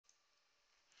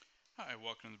Hi,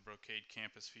 welcome to the Brocade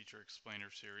Campus Feature Explainer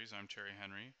Series. I'm Terry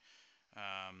Henry.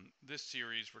 This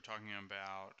series we're talking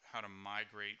about how to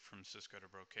migrate from Cisco to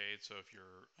Brocade. So if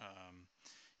you're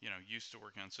used to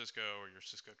working on Cisco, or you're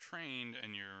Cisco trained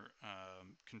and you're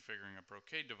configuring a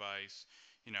Brocade device,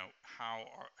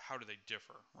 how do they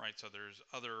differ, right? So there's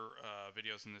other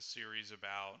videos in this series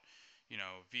about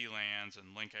VLANs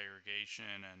and link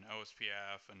aggregation and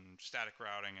OSPF and static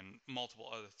routing and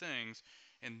multiple other things.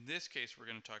 In this case, we're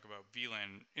going to talk about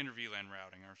VLAN, inter-VLAN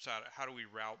routing, or how do we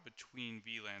route between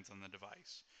VLANs on the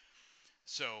device.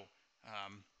 So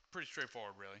pretty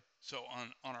straightforward, really. So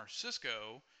on our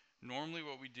Cisco, normally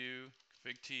what we do,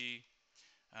 config T,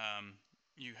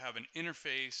 you have an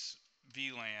interface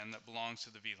VLAN that belongs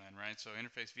to the VLAN, right? So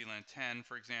interface VLAN 10,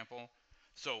 for example.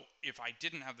 So if I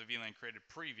didn't have the VLAN created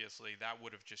previously, that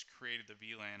would have just created the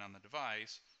VLAN on the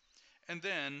device. And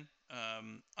then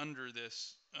under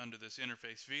this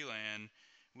interface VLAN,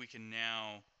 we can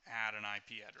now add an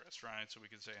IP address, right? So we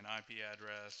could say an IP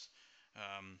address,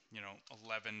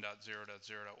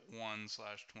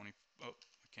 11.0.0.1/20. Oh,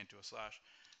 I can't do a slash.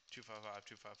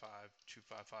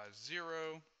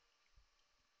 255.255.255.0.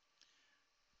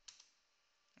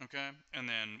 Okay, and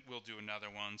then we'll do another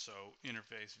one. So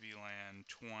interface VLAN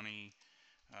 20,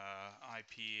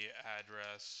 IP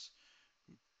address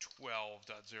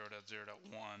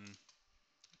 12.0.0.1,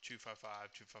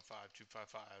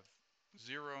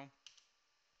 255.255.255.0.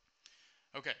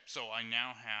 Okay, so I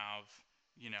now have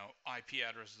IP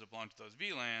addresses that belong to those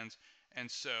VLANs,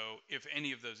 and so if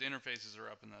any of those interfaces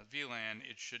are up in the VLAN,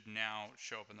 it should now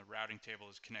show up in the routing table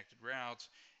as connected routes,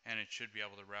 and it should be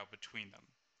able to route between them.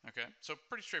 Okay, so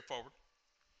pretty straightforward.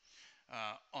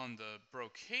 On the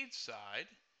Brocade side,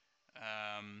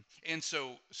 and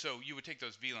so you would take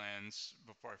those VLANs,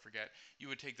 before I forget, you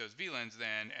would take those VLANs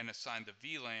then and assign the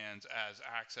VLANs as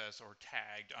access or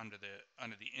tagged under the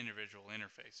individual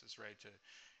interfaces, right?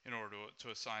 In order to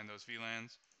assign those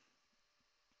VLANs.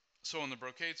 So on the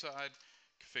Brocade side,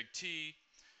 config T.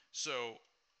 So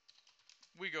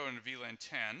we go into VLAN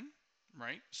 10.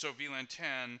 Right, so VLAN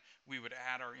 10, we would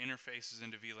add our interfaces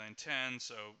into VLAN 10,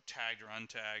 so tagged or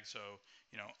untagged. So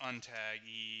untag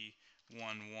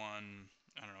E11,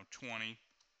 20,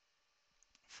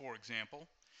 for example.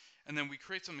 And then we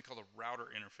create something called a router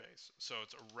interface. So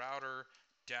it's a router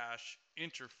dash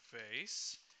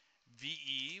interface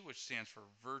VE, which stands for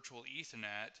virtual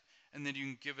Ethernet, and then you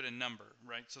can give it a number,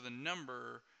 right? So the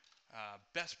number,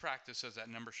 best practice says that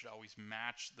number should always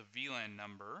match the VLAN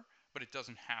number, but it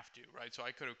doesn't have to, right? So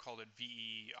I could have called it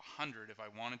VE 100 if I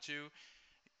wanted to.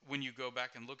 When you go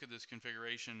back and look at this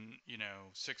configuration,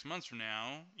 6 months from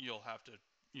now, you'll have to,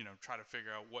 try to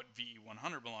figure out what VE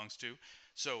 100 belongs to.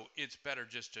 So it's better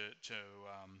just to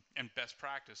and best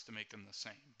practice to make them the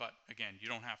same. But again, you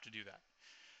don't have to do that.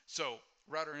 So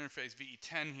router interface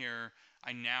VE10 here,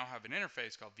 I now have an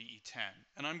interface called VE10.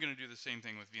 And I'm going to do the same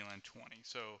thing with VLAN 20.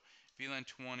 So VLAN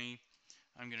 20,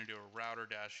 I'm going to do a router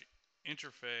dash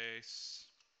interface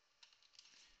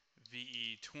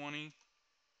VE20.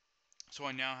 So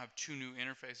I now have two new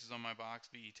interfaces on my box,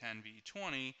 VE10,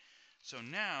 VE20. So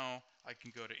now I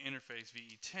can go to interface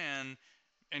VE10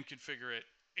 and configure it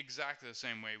exactly the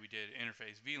same way we did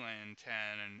interface VLAN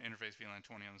 10 and interface VLAN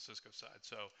 20 on the Cisco side.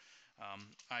 So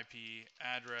IP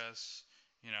address,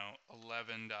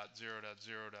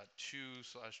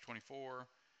 11.0.0.2/24,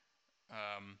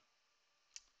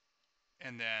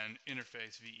 and then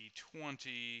interface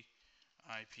VE20,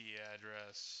 IP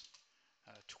address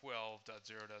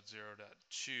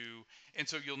 12.0.0.2. And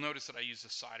so you'll notice that I used a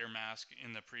CIDR mask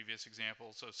in the previous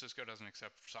example. So Cisco doesn't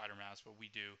accept CIDR masks, but we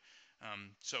do.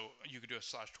 So you could do a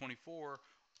 /24,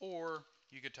 or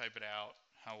you could type it out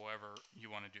however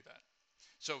you want to do that.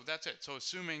 So that's it. So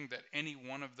assuming that any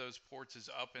one of those ports is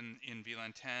up in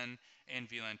VLAN 10 and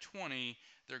VLAN 20,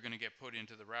 they're going to get put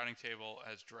into the routing table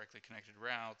as directly connected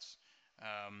routes,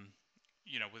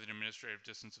 with an administrative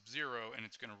distance of 0, and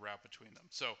it's going to route between them.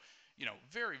 So,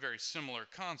 very, very similar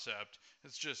concept.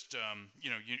 It's just,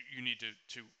 you need to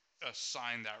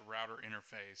assign that router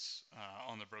interface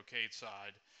on the Brocade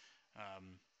side,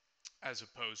 as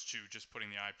opposed to just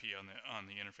putting the IP on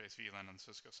the interface VLAN on the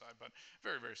Cisco side. But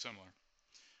very, very similar.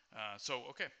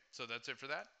 Okay, so that's it for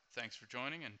that. Thanks for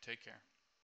joining, and take care.